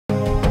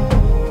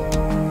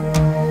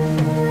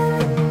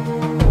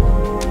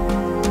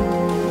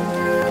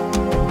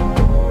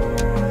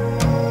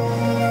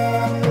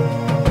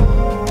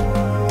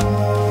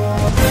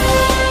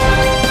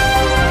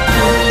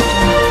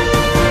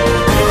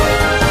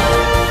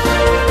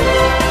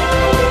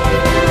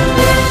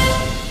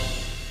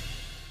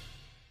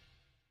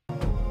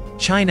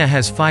China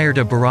has fired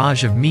a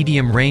barrage of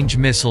medium-range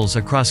missiles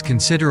across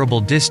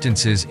considerable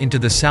distances into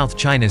the South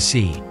China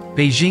Sea,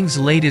 Beijing's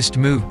latest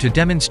move to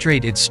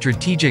demonstrate its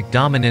strategic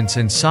dominance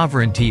and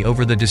sovereignty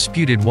over the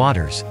disputed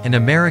waters, an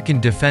American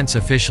defense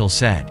official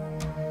said.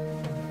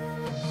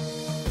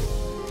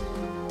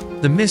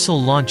 The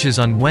missile launches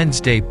on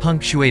Wednesday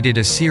punctuated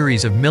a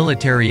series of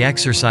military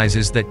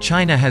exercises that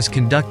China has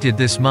conducted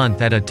this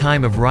month at a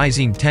time of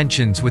rising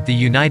tensions with the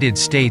United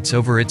States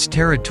over its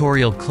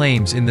territorial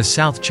claims in the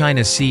South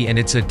China Sea and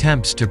its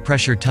attempts to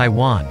pressure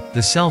Taiwan,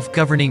 the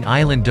self-governing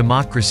island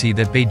democracy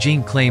that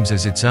Beijing claims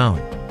as its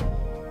own.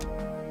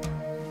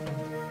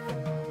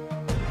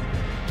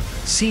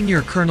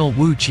 Senior Colonel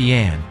Wu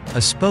Qian,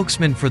 a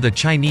spokesman for the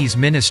Chinese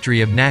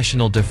Ministry of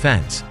National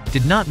Defense,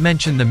 did not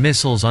mention the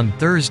missiles on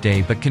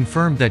Thursday but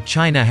confirmed that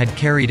China had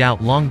carried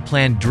out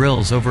long-planned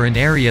drills over an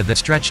area that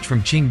stretched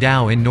from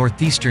Qingdao in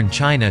northeastern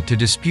China to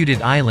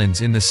disputed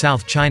islands in the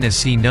South China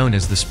Sea known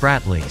as the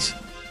Spratlys.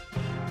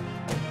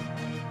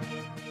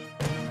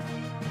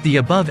 The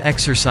above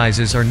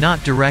exercises are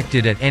not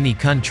directed at any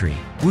country,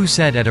 Wu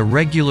said at a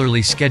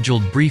regularly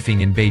scheduled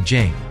briefing in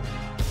Beijing.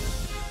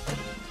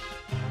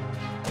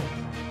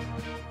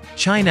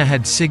 China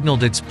had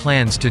signaled its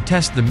plans to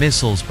test the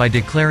missiles by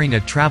declaring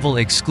a travel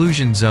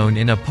exclusion zone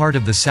in a part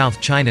of the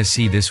South China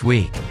Sea this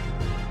week.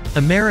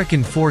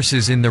 American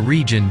forces in the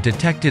region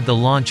detected the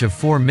launch of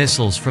 4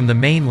 missiles from the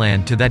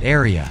mainland to that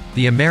area,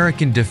 the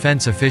American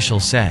defense official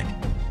said.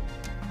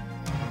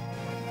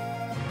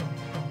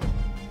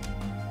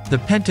 The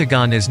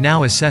Pentagon is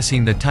now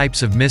assessing the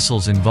types of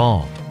missiles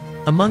involved.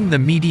 Among the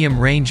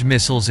medium-range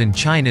missiles in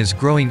China's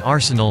growing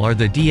arsenal are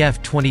the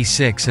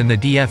DF-26 and the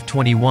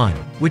DF-21,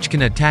 which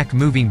can attack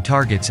moving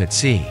targets at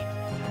sea.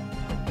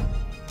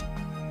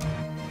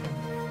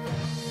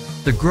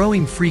 The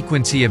growing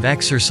frequency of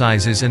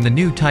exercises and the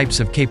new types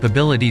of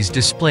capabilities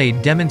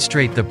displayed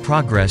demonstrate the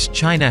progress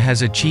China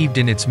has achieved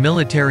in its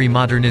military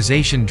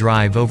modernization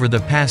drive over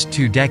the past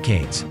 2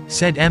 decades,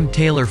 said M.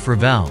 Taylor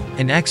Fravel,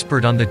 an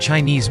expert on the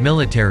Chinese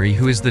military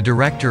who is the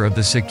director of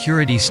the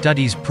Security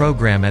Studies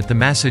program at the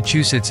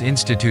Massachusetts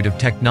Institute of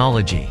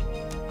Technology.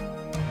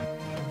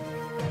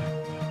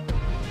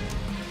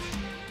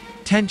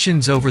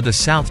 Tensions over the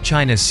South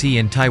China Sea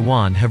and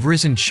Taiwan have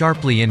risen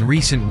sharply in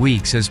recent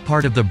weeks as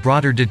part of the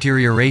broader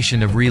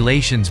deterioration of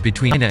relations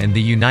between China and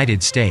the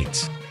United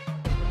States.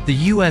 The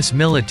U.S.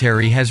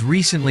 military has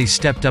recently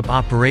stepped up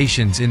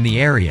operations in the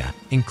area,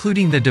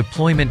 including the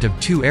deployment of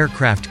 2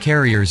 aircraft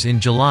carriers in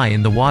July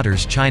in the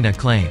waters China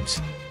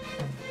claims.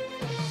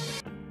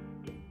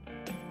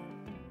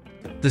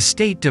 The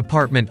State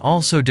Department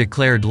also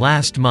declared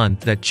last month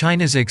that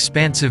China's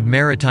expansive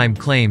maritime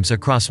claims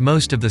across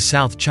most of the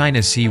South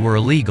China Sea were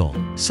illegal,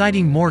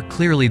 siding more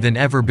clearly than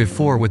ever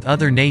before with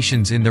other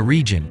nations in the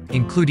region,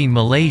 including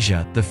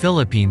Malaysia, the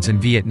Philippines and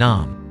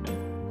Vietnam.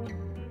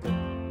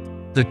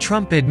 The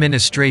Trump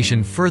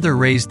administration further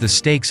raised the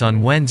stakes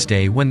on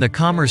Wednesday when the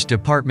Commerce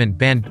Department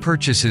banned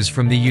purchases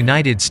from the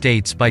United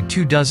States by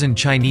 24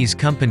 Chinese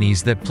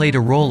companies that played a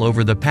role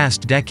over the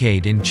past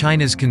decade in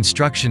China's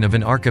construction of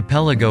an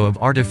archipelago of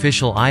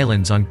artificial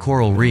islands on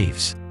coral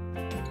reefs.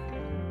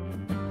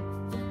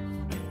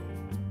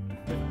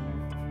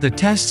 The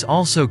tests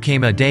also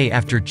came a day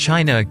after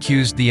China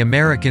accused the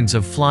Americans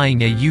of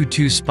flying a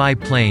U-2 spy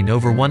plane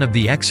over one of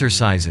the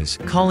exercises,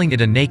 calling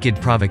it a naked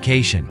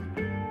provocation.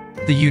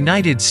 The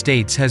United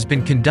States has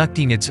been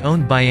conducting its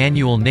own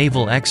biannual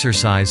naval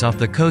exercise off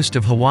the coast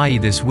of Hawaii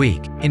this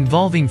week,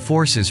 involving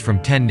forces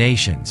from 10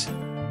 nations.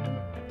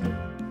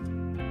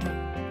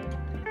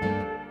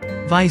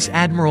 Vice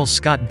Admiral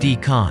Scott D.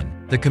 Kahn,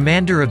 the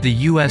commander of the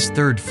U.S.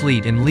 Third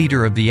Fleet and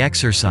leader of the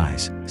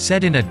exercise,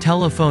 said in a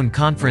telephone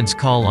conference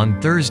call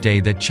on Thursday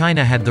that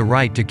China had the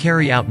right to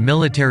carry out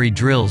military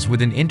drills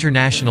within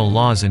international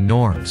laws and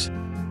norms.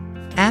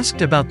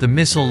 Asked about the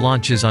missile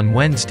launches on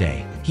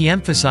Wednesday, he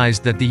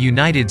emphasized that the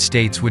United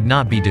States would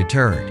not be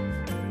deterred.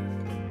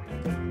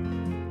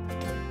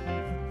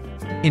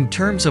 In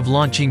terms of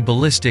launching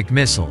ballistic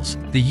missiles,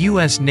 the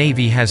U.S.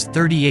 Navy has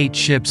 38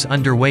 ships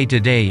underway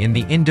today in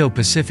the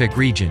Indo-Pacific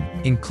region,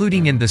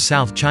 including in the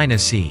South China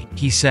Sea,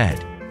 he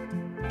said.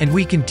 And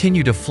we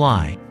continue to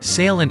fly,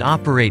 sail and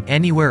operate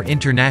anywhere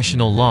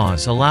international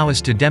laws allow us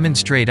to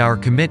demonstrate our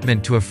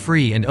commitment to a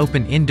free and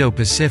open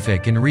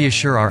Indo-Pacific and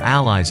reassure our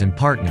allies and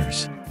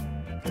partners.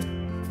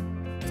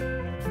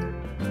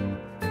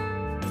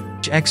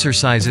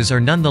 Exercises are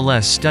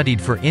nonetheless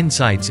studied for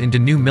insights into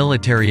new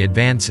military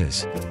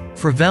advances.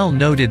 Fravel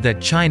noted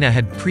that China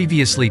had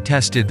previously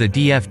tested the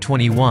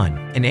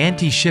DF-21, an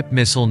anti-ship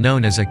missile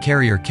known as a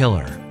carrier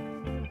killer.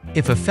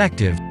 If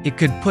effective, it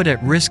could put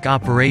at risk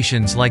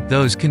operations like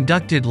those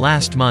conducted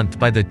last month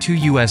by the 2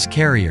 U.S.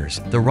 carriers,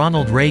 the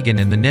Ronald Reagan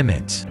and the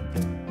Nimitz.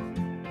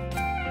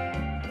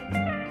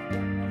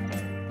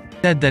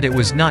 Said that it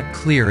was not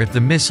clear if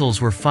the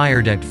missiles were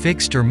fired at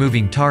fixed or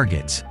moving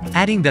targets,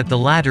 adding that the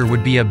latter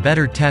would be a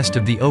better test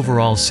of the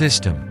overall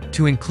system,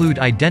 to include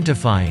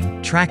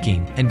identifying,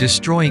 tracking, and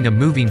destroying a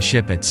moving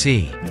ship at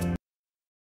sea.